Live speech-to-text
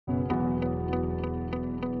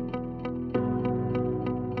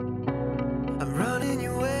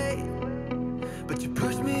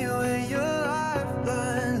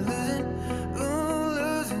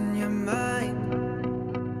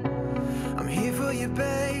for you,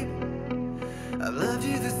 babe. I've loved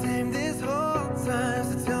you the same this whole time.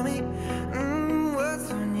 So tell me,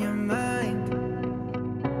 what's on your mind?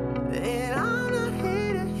 And I'm not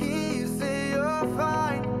here to hear you say you're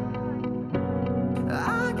fine.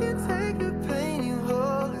 I can take the pain you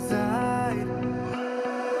hold inside.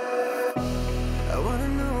 I wanna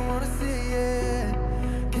know, wanna see it.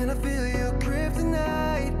 Can I feel your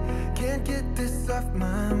kryptonite? Can't get this off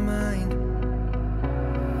my mind.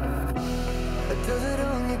 Does it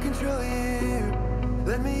only control you?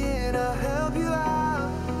 Let me in, I'll help you out.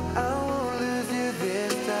 I won't lose you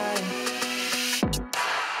this time.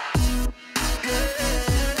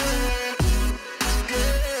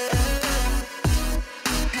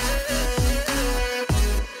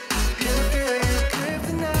 Can I feel your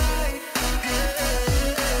kryptonite?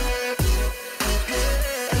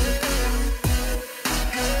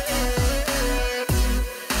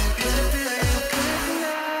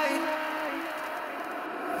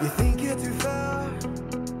 You think you're too far,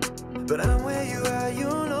 but I'm where you are, you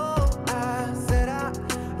know. I said I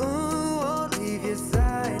won't leave your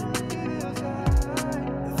side.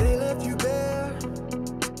 They left you bare,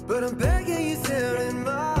 but I'm begging you, staring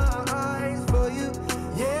my eyes for you.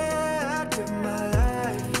 Yeah, I give my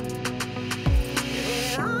life.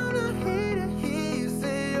 And I'm not here to hear you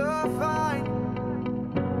say you're fine.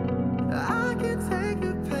 I can take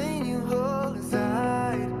the pain you hold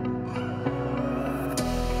inside.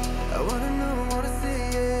 I wanna know, wanna see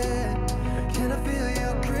it. Can I feel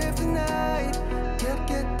your kryptonite? Can't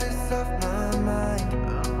get this off my mind.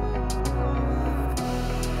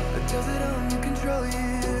 Does it only control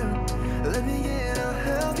you? Let me in, I'll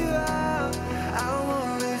help you out. I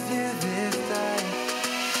won't lose you this time.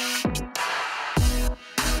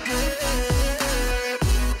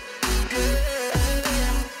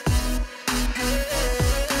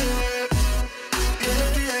 Can I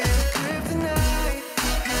feel your kryptonite?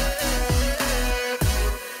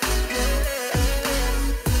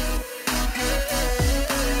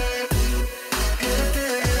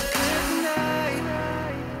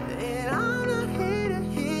 And I'm not here to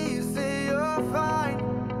hear you say you're fine.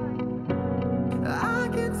 I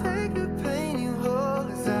can take the pain you hold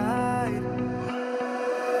inside.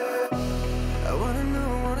 I wanna know,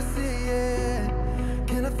 wanna see it.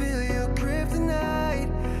 Can I feel your kryptonite?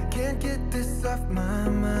 Can't get this off my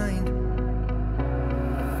mind.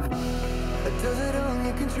 Does it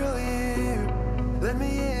only control you? Let me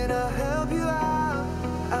in, I'll help you out.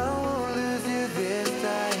 I won't lose you this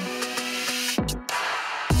time.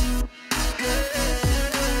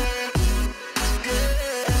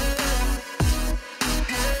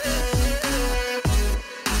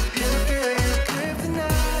 Can I feel your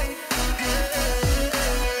kryptonite?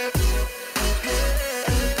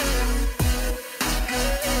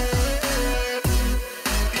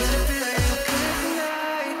 Can I feel your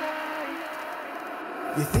kryptonite?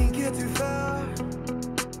 You think you're too far,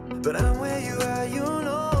 but I'm where you are, you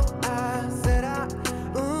know. I said I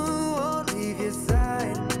won't leave your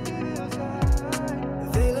side.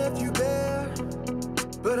 They left you bare,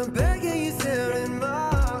 but I'm begging you, staring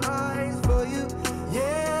my eyes for you.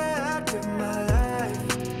 Yeah, I give my life.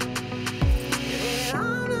 And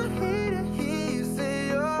I'm not here to hear you say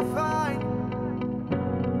you're fine.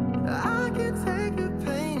 I can take the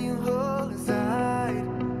pain you hold inside.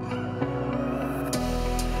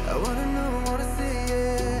 I wanna know, wanna see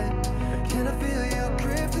it. Can I feel your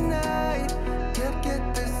kryptonite? Can't get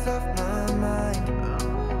this off my mind.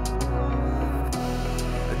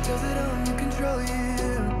 Does it only control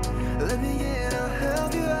you? Let me in, I'll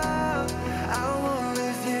help you out. I won't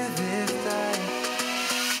lose you this time.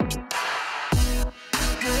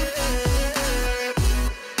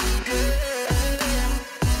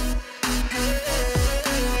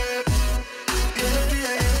 Can I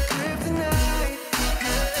feel your kryptonite?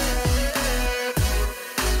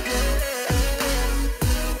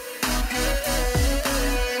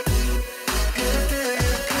 Can I feel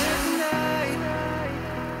your kryptonite?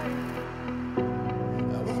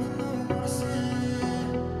 I wanna know, wanna see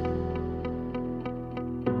it.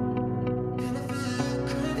 Can I feel your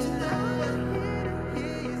kryptonite?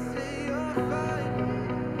 Hear you say you're fine.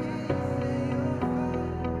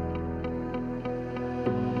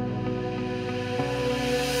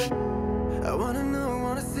 I wanna know,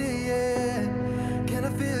 wanna see it. Can I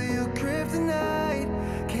feel your kryptonite?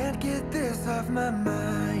 Can't get this off my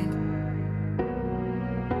mind.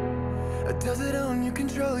 Does it only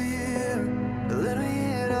control you? Let me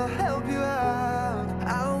in, I'll help you out. I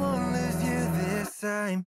won't lose you this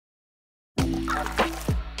time.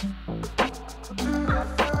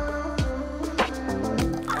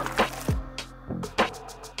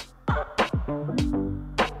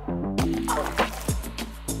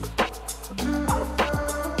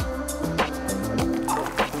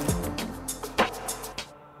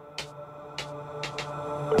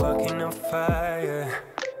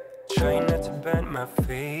 my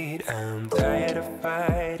feet. I'm tired of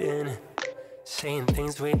fighting, saying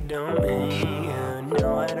things we don't mean. You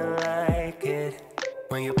know I don't like it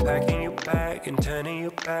when you're packing your bag and turning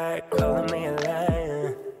your back, calling me a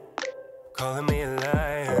liar, calling me a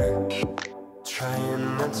liar.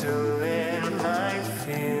 Trying not to let my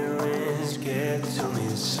feelings get to me.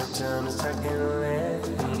 Sometimes I can't let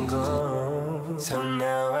them go. So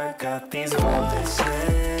now I got these voices.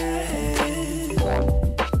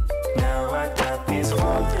 Now I got these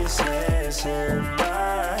voices in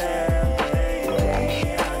my head.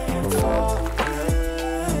 Baby, I can focus.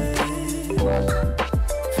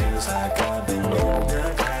 Feels like I've been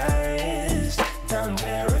hypnotized. I'm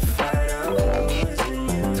terrified of losing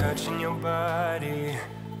you. Touching your body,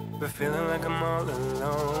 but feeling like I'm all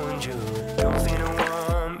alone. You don't seem to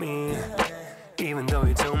want me, even though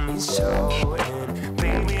you told me so. And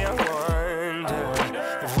baby, I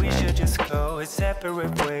wonder if we should just go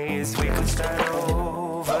separate ways. We could start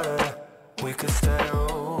over, we could start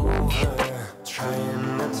over.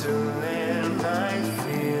 Trying not to let my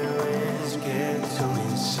feelings get to me.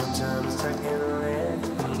 Sometimes I can't let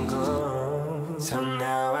them go. So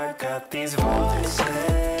now I got these voices.